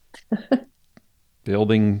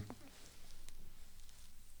building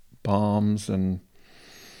bombs, and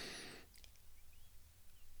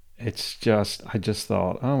I just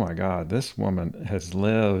thought, oh my God, this woman has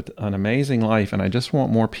lived an amazing life, and I just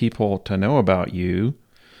want more people to know about you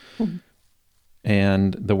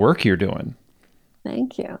and the work you're doing.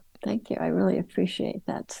 Thank you. I really appreciate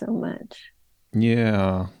that so much.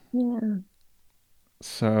 Yeah.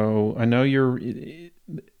 So I know you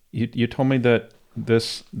told me that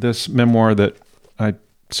this memoir that I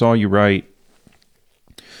saw you write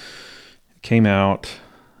came out,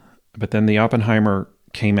 but then the Oppenheimer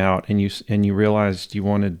came out, and you realized you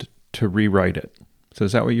wanted to rewrite it. So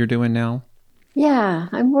is that what you're doing now? Yeah,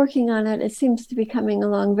 I'm working on it. It seems to be coming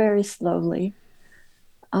along very slowly.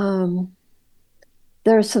 Um,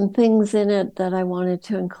 there are some things in it that I wanted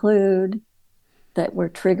to include that were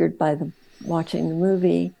triggered by the watching the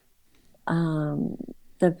movie, um,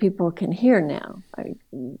 that people can hear now.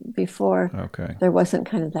 Before, Okay. there wasn't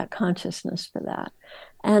kind of that consciousness for that.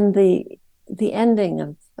 And the ending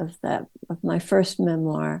of my first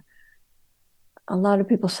memoir, a lot of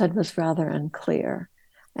people said was rather unclear.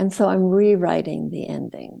 And so I'm rewriting the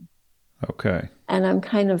ending. Okay. And I'm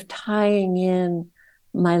kind of tying in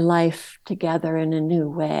my life together in a new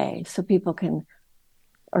way so people can,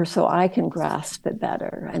 or so I can grasp it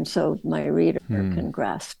better. And so my reader can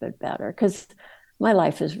grasp it better, because my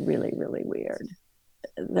life is really, really weird.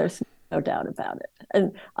 There's no doubt about it.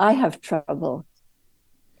 And I have trouble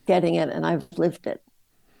getting it, and I've lived it.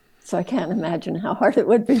 So I can't imagine how hard it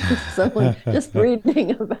would be for someone just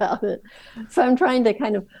reading about it. So I'm trying to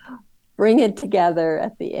kind of bring it together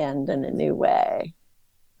at the end in a new way.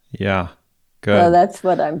 Yeah. Good. So that's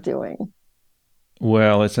what I'm doing.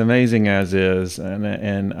 Well, it's amazing as is,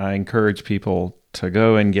 and I encourage people to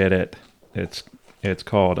go and get it. It's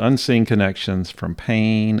called Unseen Connections from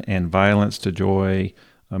Pain and Violence to Joy,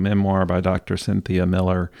 a memoir by Dr. Cynthia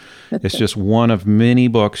Miller. It's just one of many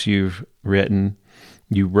books you've written.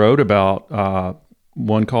 You wrote about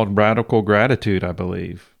one called Radical Gratitude, I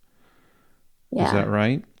believe. Yeah. Is that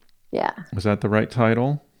right? Yeah. Was that the right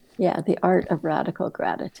title? Yeah, The Art of Radical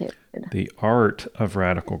Gratitude. The Art of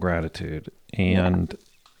Radical Gratitude. And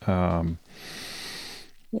yeah,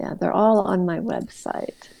 they're all on my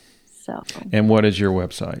website. So. And what is your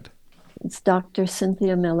website? It's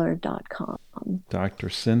drcynthiamiller.com.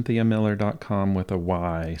 drcynthiamiller.com with a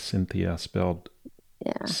Y. Cynthia spelled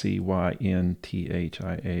Cynthia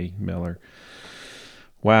Miller.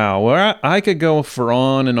 Wow. Well, I could go for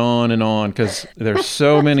on and on and on, because there's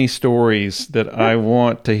so many stories that I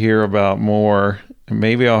want to hear about more.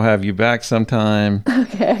 Maybe I'll have you back sometime.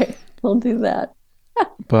 Okay, we'll do that.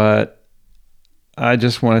 But I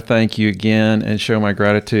just want to thank you again and show my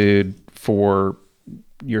gratitude for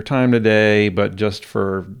your time today, but just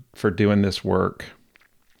for doing this work.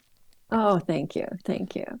 Oh, thank you.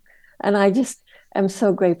 Thank you. And I just am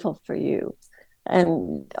so grateful for you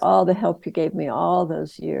and all the help you gave me all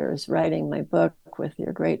those years writing my book, with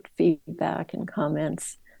your great feedback and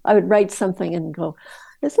comments. I would write something and go,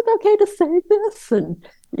 is it okay to say this? And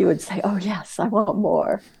you would say, oh, yes, I want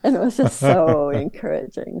more. And it was just so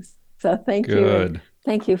encouraging. So thank you. And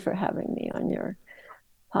thank you for having me on your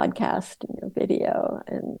podcast and your video.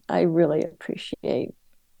 And I really appreciate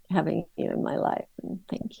having you in my life. And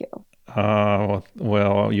thank you.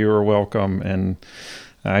 Well, you're welcome. And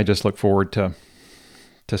I just look forward to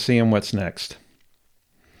seeing what's next.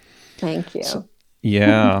 Thank you. So,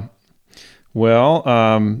 yeah. Well,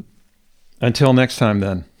 until next time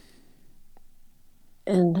then.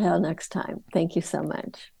 Until next time. Thank you so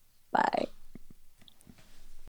much. Bye.